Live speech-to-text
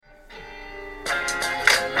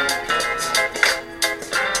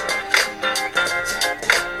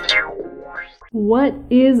What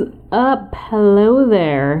is up? Hello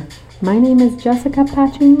there. My name is Jessica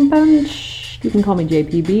Patching Bunch. You can call me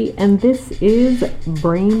JPB, and this is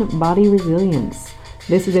Brain Body Resilience.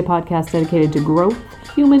 This is a podcast dedicated to growth,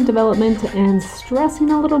 human development, and stressing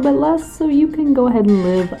a little bit less so you can go ahead and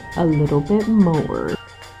live a little bit more.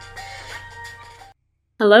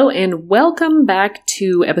 Hello, and welcome back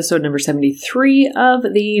to episode number 73 of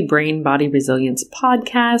the Brain Body Resilience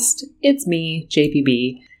podcast. It's me,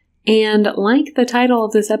 JPB. And like the title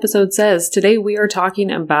of this episode says, today we are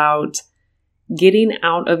talking about getting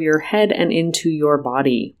out of your head and into your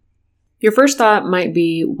body. Your first thought might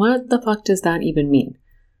be, what the fuck does that even mean?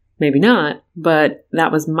 Maybe not, but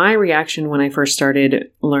that was my reaction when I first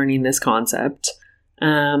started learning this concept.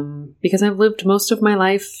 Because I've lived most of my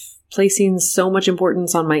life placing so much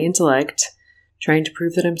importance on my intellect, trying to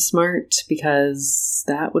prove that I'm smart because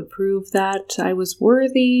that would prove that I was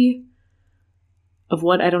worthy of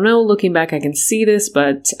what, I don't know. Looking back, I can see this,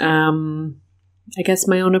 but I guess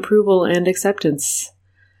my own approval and acceptance.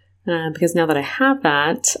 Because now that I have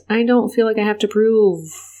that, I don't feel like I have to prove,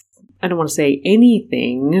 I don't want to say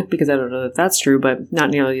anything, because I don't know if that's true, but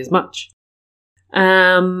not nearly as much.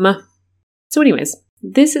 So anyways,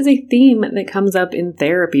 this is a theme that comes up in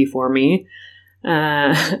therapy for me.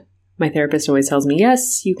 My therapist always tells me,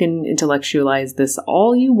 yes, you can intellectualize this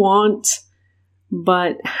all you want,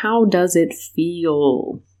 but how does it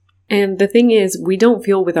feel? And the thing is, we don't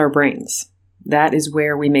feel with our brains. That is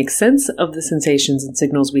where we make sense of the sensations and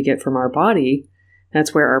signals we get from our body.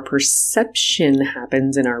 That's where our perception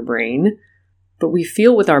happens in our brain. But we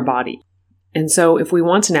feel with our body. And so if we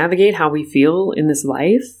want to navigate how we feel in this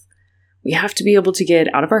life, we have to be able to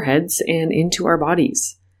get out of our heads and into our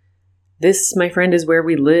bodies. This, my friend, is where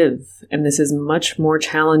we live, and this is much more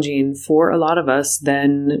challenging for a lot of us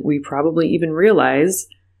than we probably even realize,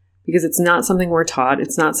 because it's not something we're taught.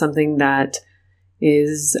 It's not something that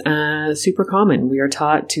is super common. We are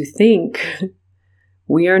taught to think.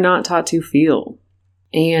 We are not taught to feel.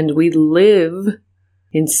 And we live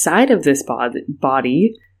inside of this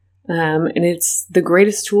body, and it's the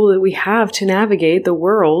greatest tool that we have to navigate the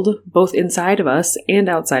world, both inside of us and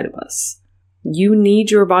outside of us. You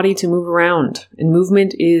need your body to move around, and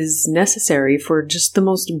movement is necessary for just the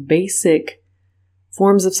most basic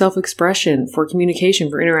forms of self-expression, for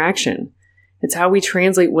communication, for interaction. It's how we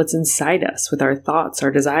translate what's inside us with our thoughts,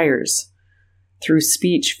 our desires, through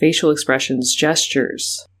speech, facial expressions,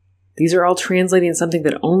 gestures. These are all translating something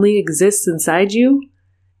that only exists inside you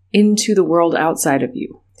into the world outside of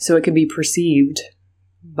you, so it can be perceived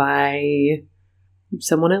by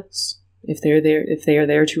someone else if they are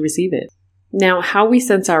there to receive it. Now, how we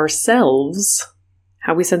sense ourselves,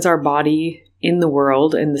 how we sense our body in the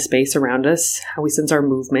world and the space around us, how we sense our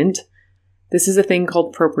movement, this is a thing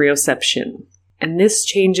called proprioception. And this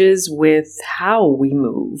changes with how we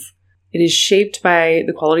move. It is shaped by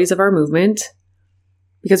the qualities of our movement,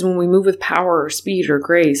 because when we move with power or speed or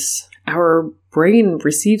grace, our brain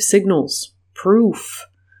receives signals, proof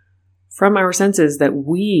from our senses that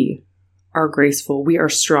we are graceful, we are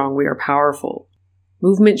strong, we are powerful.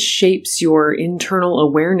 Movement shapes your internal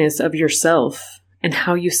awareness of yourself and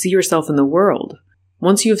how you see yourself in the world.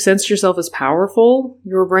 Once you have sensed yourself as powerful,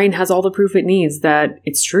 your brain has all the proof it needs that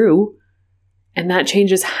it's true, and that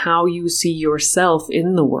changes how you see yourself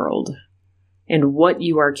in the world and what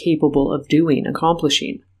you are capable of doing,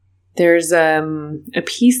 accomplishing. There's a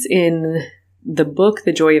piece in the book,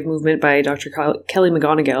 The Joy of Movement by Dr. Kelly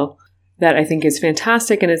McGonigal, that I think is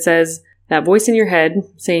fantastic, and it says, that voice in your head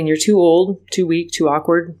saying you're too old, too weak, too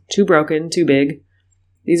awkward, too broken, too big.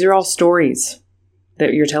 These are all stories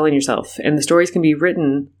that you're telling yourself. And the stories can be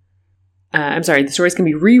rewritten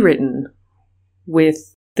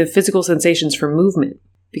with the physical sensations from movement.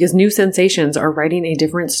 Because new sensations are writing a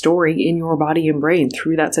different story in your body and brain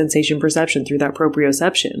through that sensation perception, through that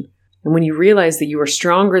proprioception. And when you realize that you are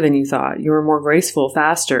stronger than you thought, you are more graceful,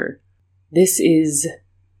 faster, this is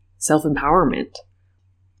self-empowerment.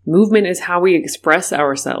 Movement is how we express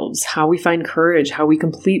ourselves, how we find courage, how we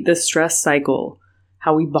complete the stress cycle,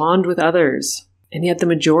 how we bond with others. And yet the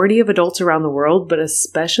majority of adults around the world, but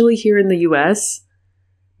especially here in the US,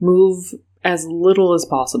 move as little as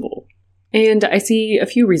possible. And I see a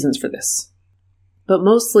few reasons for this. But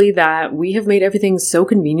mostly that we have made everything so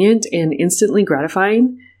convenient and instantly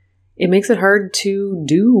gratifying, it makes it hard to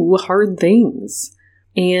do hard things.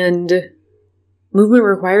 And movement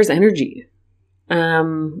requires energy.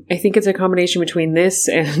 I think it's a combination between this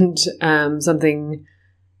and something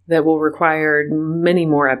that will require many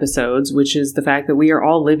more episodes, which is the fact that we are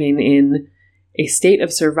all living in a state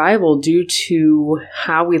of survival due to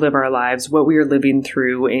how we live our lives, what we are living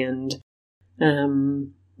through, and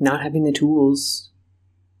not having the tools,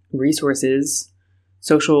 resources,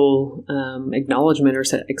 social acknowledgement or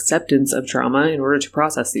acceptance of trauma in order to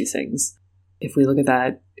process these things. If we look at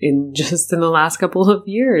that in the last couple of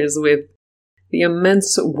years with the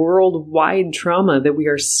immense worldwide trauma that we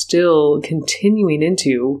are still continuing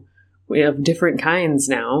into, we have different kinds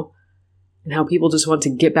now, and how people just want to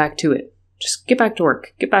get back to it. Just get back to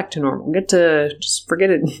work, get back to normal, just forget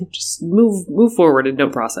it, just move forward and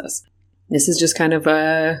don't process. This is just kind of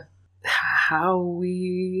how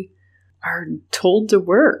we are told to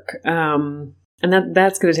work. And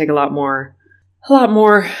that's going to take a lot more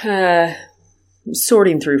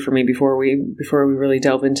sorting through for me before we really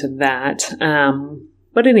delve into that.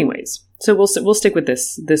 But anyways, so we'll stick with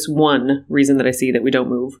this one reason that I see that we don't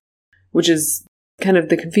move, which is kind of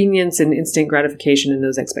the convenience and instant gratification and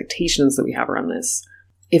those expectations that we have around this.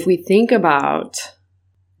 If we think about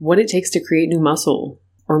what it takes to create new muscle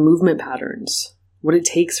or movement patterns, what it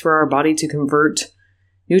takes for our body to convert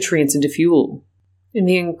nutrients into fuel, and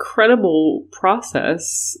the incredible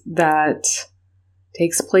process that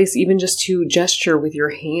takes place even just to gesture with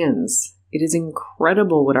your hands. It is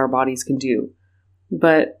incredible what our bodies can do.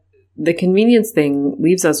 But the convenience thing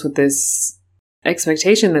leaves us with this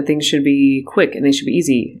expectation that things should be quick and they should be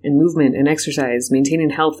easy, and movement and exercise, maintaining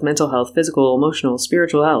health, mental health, physical, emotional,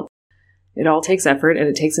 spiritual health. It all takes effort and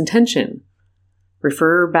it takes intention.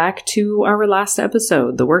 Refer back to our last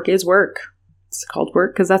episode. The work is work. It's called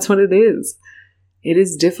work because that's what it is. It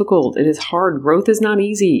is difficult. It is hard. Growth is not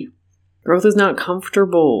easy. Growth is not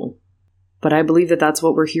comfortable. But I believe that that's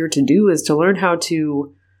what we're here to do, is to learn how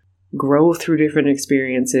to grow through different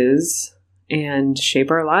experiences and shape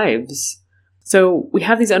our lives. So we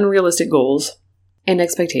have these unrealistic goals and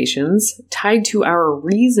expectations tied to our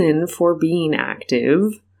reason for being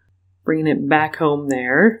active, bringing it back home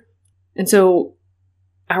there. And so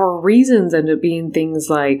our reasons end up being things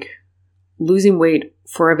like losing weight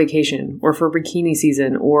for a vacation or for bikini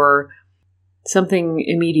season or something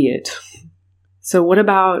immediate. So what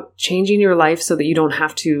about changing your life so that you don't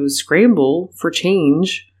have to scramble for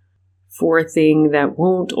change for a thing that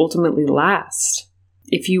won't ultimately last?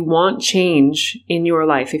 If you want change in your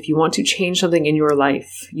life, if you want to change something in your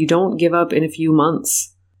life, you don't give up in a few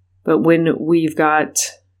months. But when we've got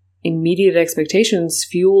immediate expectations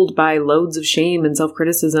fueled by loads of shame and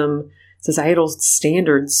self-criticism, societal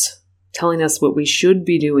standards telling us what we should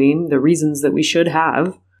be doing, the reasons that we should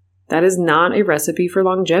have, that is not a recipe for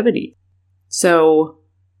longevity. So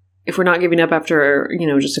if we're not giving up after,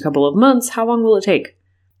 just a couple of months, how long will it take?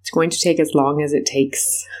 It's going to take as long as it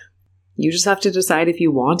takes. You just have to decide if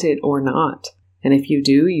you want it or not. And if you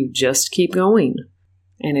do, you just keep going.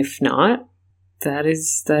 And if not, that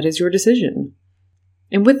is your decision.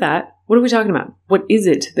 And with that, what are we talking about? What is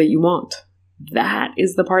it that you want? That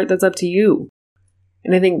is the part that's up to you.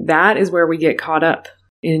 And I think that is where we get caught up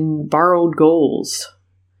in borrowed goals.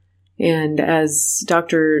 And as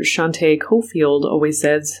Dr. Shante Cofield always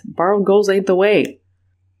says, borrowed goals ain't the way.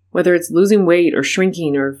 Whether it's losing weight or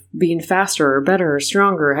shrinking or being faster or better or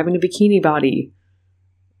stronger or having a bikini body,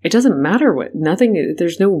 it doesn't matter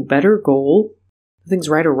there's no better goal. Nothing's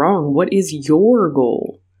right or wrong. What is your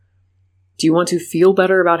goal? Do you want to feel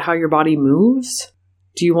better about how your body moves?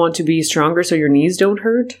 Do you want to be stronger so your knees don't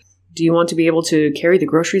hurt? Do you want to be able to carry the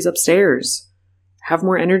groceries upstairs? Have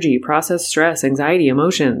more energy, process stress, anxiety,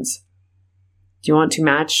 emotions? Do you want to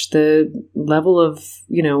match the level of,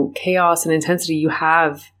 chaos and intensity you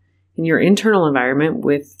have in your internal environment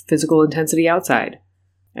with physical intensity outside?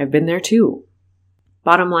 I've been there too.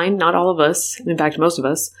 Bottom line, not all of us, and in fact most of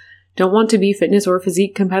us, don't want to be fitness or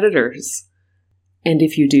physique competitors. And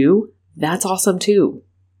if you do, that's awesome too.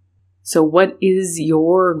 So what is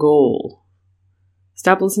your goal?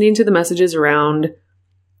 Stop listening to the messages around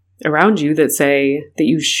you that say that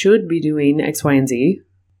you should be doing X, Y, and Z,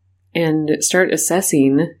 and start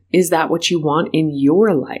assessing, is that what you want in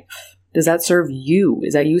your life? Does that serve you?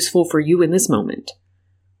 Is that useful for you in this moment?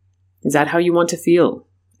 Is that how you want to feel?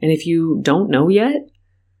 And if you don't know yet,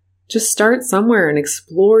 just start somewhere and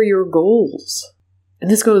explore your goals. And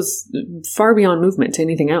this goes far beyond movement to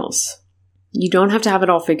anything else. You don't have to have it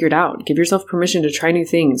all figured out. Give yourself permission to try new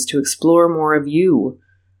things, to explore more of you,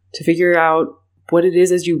 to figure out what it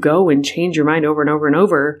is as you go and change your mind over and over and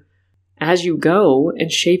over as you go,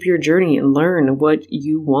 and shape your journey and learn what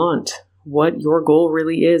you want, what your goal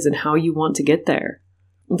really is and how you want to get there.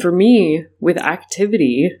 And for me, with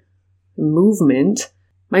activity, movement,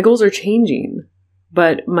 my goals are changing.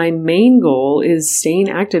 But my main goal is staying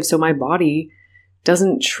active so my body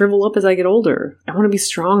doesn't shrivel up as I get older. I want to be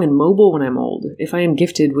strong and mobile when I'm old, if I am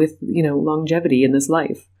gifted with, longevity in this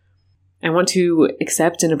life. I want to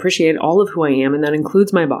accept and appreciate all of who I am, and that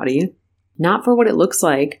includes my body, not for what it looks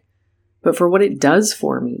like, but for what it does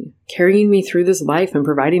for me, carrying me through this life and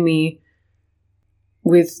providing me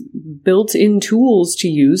with built-in tools to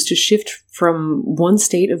use to shift from one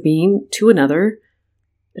state of being to another,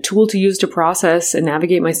 a tool to use to process and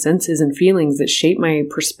navigate my senses and feelings that shape my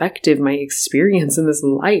perspective, my experience in this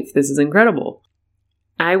life. This is incredible.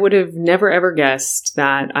 I would have never ever guessed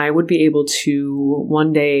that I would be able to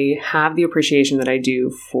one day have the appreciation that I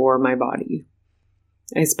do for my body.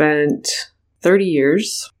 I spent 30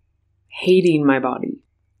 years hating my body,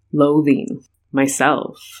 loathing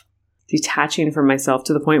myself, detaching from myself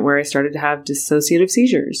to the point where I started to have dissociative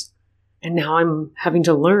seizures. And now I'm having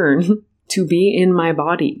to learn to be in my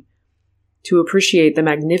body, to appreciate the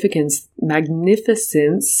magnificence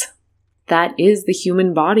that is the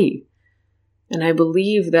human body. And I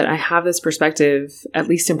believe that I have this perspective, at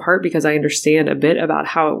least in part because I understand a bit about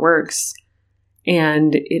how it works.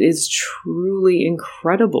 And it is truly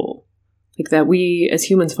incredible, like that we as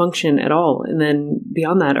humans function at all. And then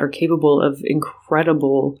beyond that are capable of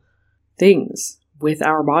incredible things with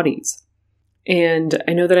our bodies. And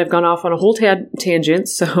I know that I've gone off on a whole tangent,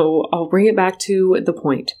 so I'll bring it back to the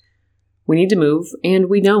point. We need to move, and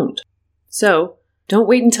we don't. So don't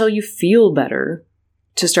wait until you feel better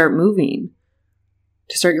to start moving,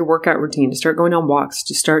 to start your workout routine, to start going on walks,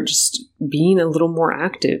 to start just being a little more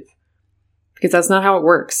active. Because that's not how it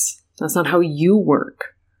works. That's not how you work.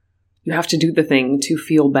 You have to do the thing to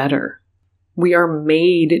feel better. We are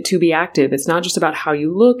made to be active. It's not just about how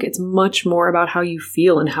you look. It's much more about how you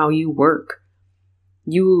feel and how you work.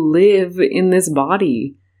 You live in this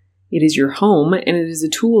body. It is your home, and it is a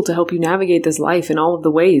tool to help you navigate this life in all of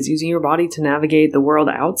the ways, using your body to navigate the world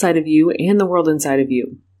outside of you and the world inside of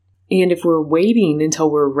you. And if we're waiting until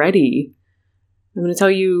we're ready, I'm going to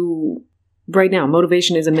tell you right now,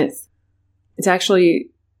 motivation is a myth. It's actually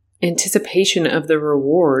anticipation of the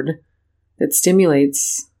reward that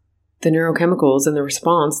stimulates the neurochemicals and the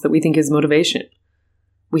response that we think is motivation.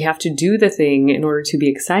 We have to do the thing in order to be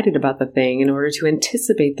excited about the thing, in order to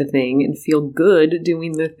anticipate the thing and feel good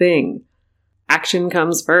doing the thing. Action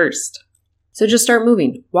comes first. So just start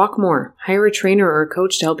moving. Walk more. Hire a trainer or a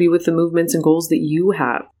coach to help you with the movements and goals that you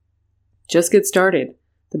have. Just get started.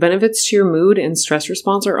 The benefits to your mood and stress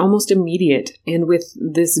response are almost immediate. And with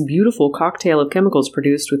this beautiful cocktail of chemicals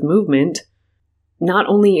produced with movement, not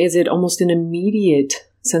only is it almost an immediate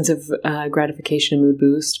sense of gratification and mood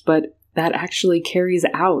boost, but that actually carries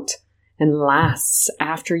out and lasts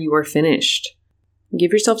after you are finished.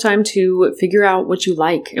 Give yourself time to figure out what you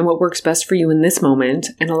like and what works best for you in this moment,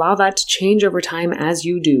 and allow that to change over time as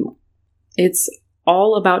you do. It's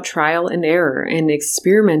all about trial and error and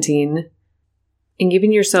experimenting and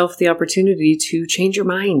giving yourself the opportunity to change your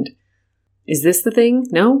mind. Is this the thing?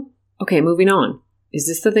 No? Okay, moving on. Is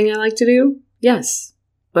this the thing I like to do? Yes.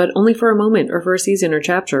 But only for a moment or for a season or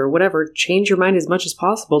chapter or whatever. Change your mind as much as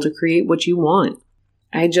possible to create what you want.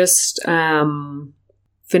 I just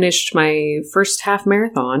finished my first half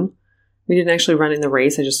marathon. We didn't actually run in the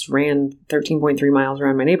race. I just ran 13.3 miles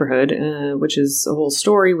around my neighborhood, which is a whole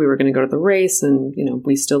story. We were going to go to the race and,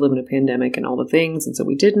 we still live in a pandemic and all the things. And so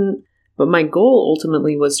we didn't. But my goal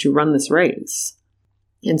ultimately was to run this race.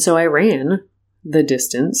 And so I ran the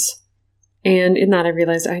distance. And in that, I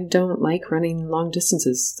realized I don't like running long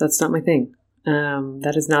distances. That's not my thing.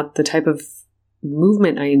 That is not the type of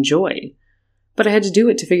movement I enjoy. But I had to do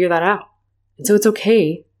it to figure that out. And so it's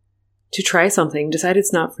okay to try something, decide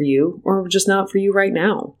it's not for you, or just not for you right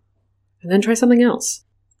now, and then try something else.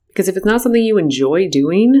 Because if it's not something you enjoy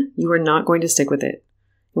doing, you are not going to stick with it.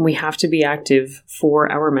 And we have to be active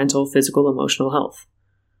for our mental, physical, emotional health.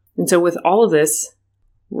 And so with all of this,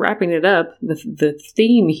 wrapping it up, the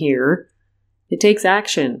theme here, it takes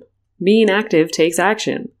action. Being active takes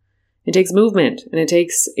action. It takes movement, and it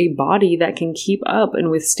takes a body that can keep up and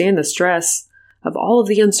withstand the stress of all of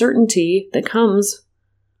the uncertainty that comes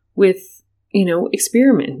with,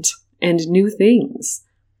 experiment and new things.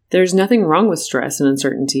 There's nothing wrong with stress and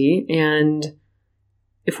uncertainty. And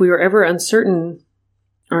if we were never uncertain,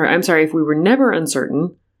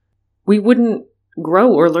 we wouldn't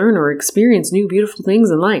grow or learn or experience new beautiful things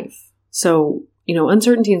in life. So,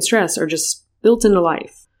 uncertainty and stress are just built into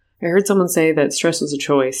life. I heard someone say that stress was a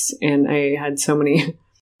choice, and I had so many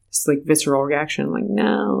just visceral reaction,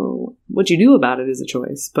 no, what you do about it is a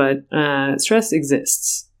choice, but stress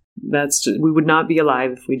exists. We would not be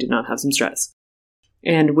alive if we did not have some stress.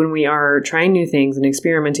 And when we are trying new things and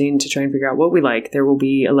experimenting to try and figure out what we like, there will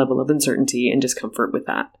be a level of uncertainty and discomfort with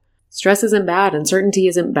that. Stress isn't bad. Uncertainty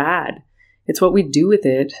isn't bad. It's what we do with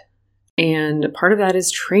it And part of that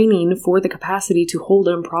is training for the capacity to hold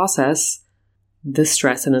and process the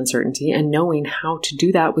stress and uncertainty, and knowing how to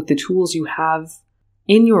do that with the tools you have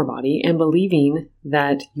in your body and believing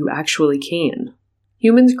that you actually can.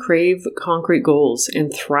 Humans crave concrete goals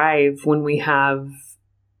and thrive when we have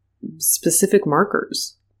specific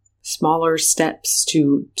markers, smaller steps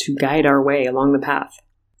to guide our way along the path.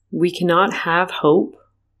 We cannot have hope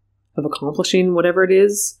of accomplishing whatever it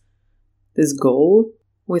is, this goal,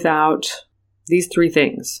 without these three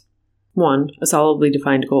things. 1, a solidly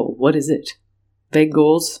defined goal. What is it? Vague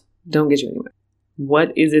goals don't get you anywhere.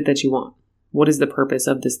 What is it that you want? What is the purpose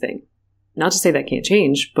of this thing? Not to say that can't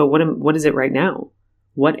change, but what is it right now?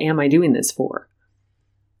 What am I doing this for?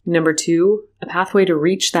 Number 2, a pathway to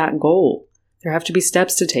reach that goal. There have to be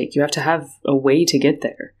steps to take. You have to have a way to get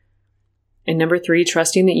there. And number 3,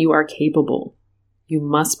 trusting that you are capable. You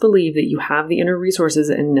must believe that you have the inner resources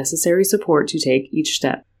and necessary support to take each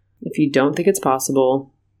step. If you don't think it's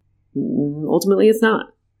possible, ultimately it's not.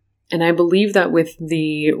 And I believe that with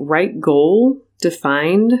the right goal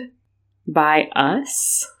defined by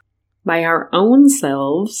us, by our own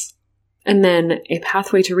selves, and then a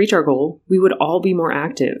pathway to reach our goal, we would all be more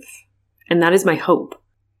active. And that is my hope,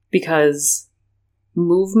 because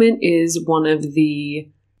movement is one of the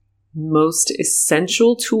most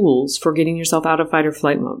essential tools for getting yourself out of fight or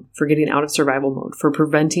flight mode, for getting out of survival mode, for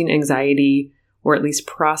preventing anxiety, or at least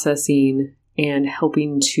processing and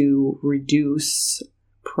helping to reduce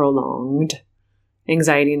prolonged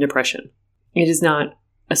anxiety and depression. It is not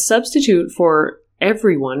a substitute for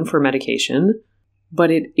everyone for medication,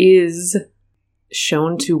 but it is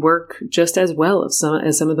shown to work just as well as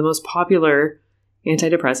some of the most popular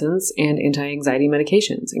antidepressants and anti-anxiety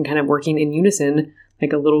medications, and kind of working in unison,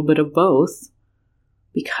 like a little bit of both,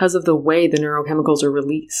 because of the way the neurochemicals are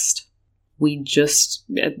released. We just,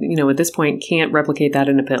 at this point, can't replicate that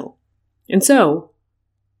in a pill. And so,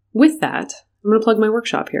 with that, I'm going to plug my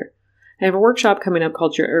workshop here. I have a workshop coming up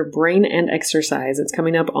called Your Brain and Exercise. It's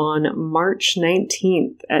coming up on March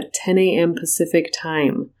 19th at 10 a.m. Pacific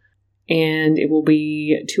time. And it will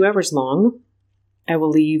be 2 hours long. I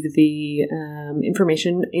will leave the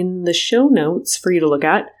information in the show notes for you to look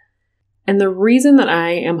at. And the reason that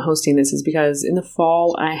I am hosting this is because in the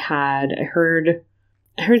fall I heard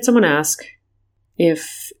someone ask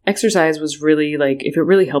if exercise was really if it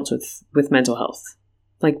really helps with mental health.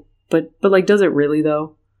 But does it really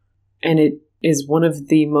though? And it is one of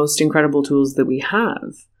the most incredible tools that we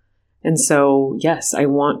have. And so, yes, I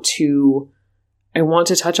want to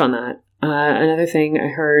touch on that. Another thing I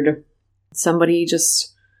heard somebody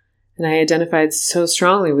and I identified so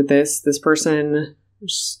strongly with this person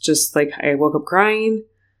just I woke up crying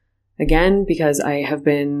again because I have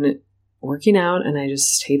been working out and I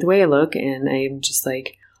just hate the way I look, and I'm just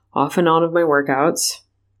off and on of my workouts.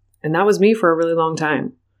 And that was me for a really long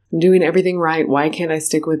time. I'm doing everything right. Why can't I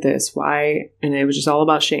stick with this? Why? And it was just all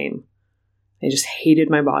about shame. I just hated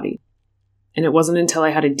my body. And it wasn't until I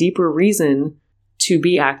had a deeper reason to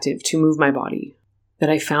be active, to move my body, that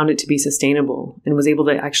I found it to be sustainable and was able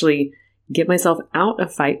to actually get myself out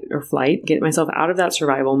of fight or flight, get myself out of that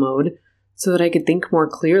survival mode so that I could think more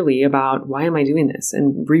clearly about why am I doing this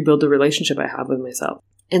and rebuild the relationship I have with myself.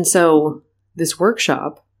 And so this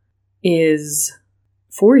workshop is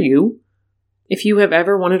for you if you have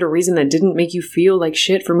ever wanted a reason that didn't make you feel like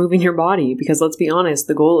shit for moving your body, because let's be honest,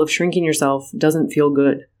 the goal of shrinking yourself doesn't feel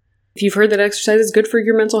good. If you've heard that exercise is good for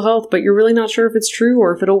your mental health, but you're really not sure if it's true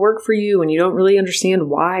or if it'll work for you and you don't really understand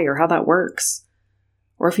why or how that works,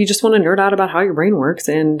 or if you just want to nerd out about how your brain works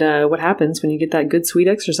and what happens when you get that good, sweet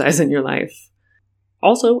exercise in your life.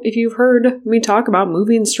 Also, if you've heard me talk about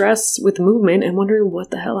moving stress with movement and wondering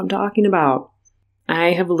what the hell I'm talking about,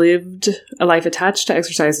 I have lived a life attached to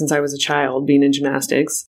exercise since I was a child, being in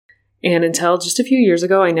gymnastics. And until just a few years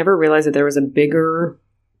ago, I never realized that there was a bigger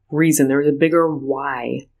reason, there was a bigger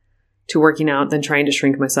why to working out than trying to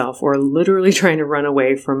shrink myself or literally trying to run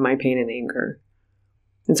away from my pain and anger.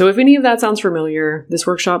 And so if any of that sounds familiar, this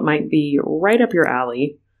workshop might be right up your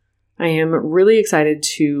alley. I am really excited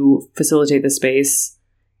to facilitate this space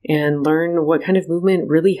and learn what kind of movement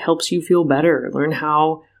really helps you feel better. Learn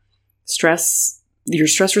how your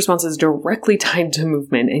stress response is directly tied to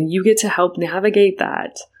movement, and you get to help navigate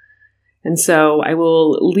that. And so I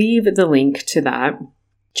will leave the link to that.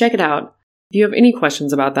 Check it out. If you have any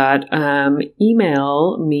questions about that,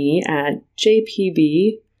 email me at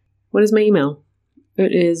jpb. What is my email?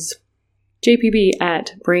 It is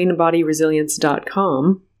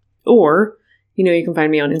jpb@brainbodyresilience.com. Or, you can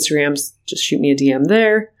find me on Instagram. Just shoot me a DM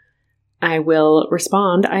there. I will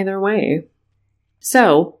respond either way.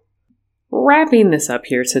 So, wrapping this up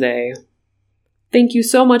here today, Thank you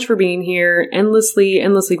so much for being here. Endlessly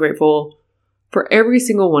grateful for every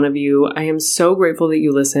single one of you. I am so grateful that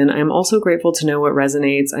you listen. I am also grateful to know what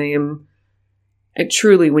resonates.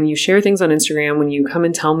 Truly, when you share things on Instagram, when you come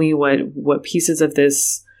and tell me what pieces of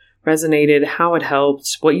this resonated, how it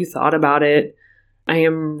helped, what you thought about it, I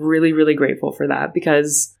am really, really grateful for that,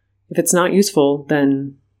 because if it's not useful,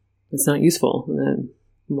 then it's not useful. Then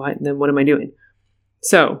what am I doing?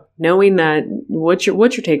 So knowing that what your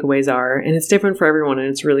takeaways are, and it's different for everyone, and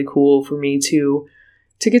it's really cool for me to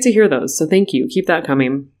get to hear those. So thank you. Keep that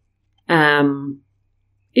coming.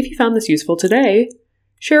 If you found this useful today,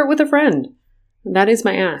 share it with a friend. That is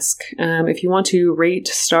my ask. If you want to rate,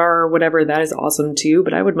 star, whatever, that is awesome too.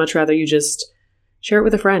 But I would much rather you just share it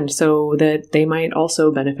with a friend so that they might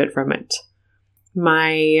also benefit from it.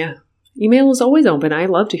 My email is always open. I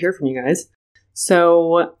love to hear from you guys.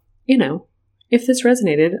 So, if this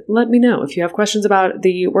resonated, let me know. If you have questions about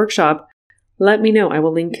the workshop, let me know. I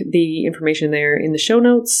will link the information there in the show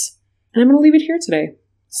notes. And I'm going to leave it here today.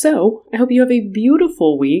 So I hope you have a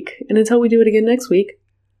beautiful week. And until we do it again next week,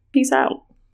 peace out.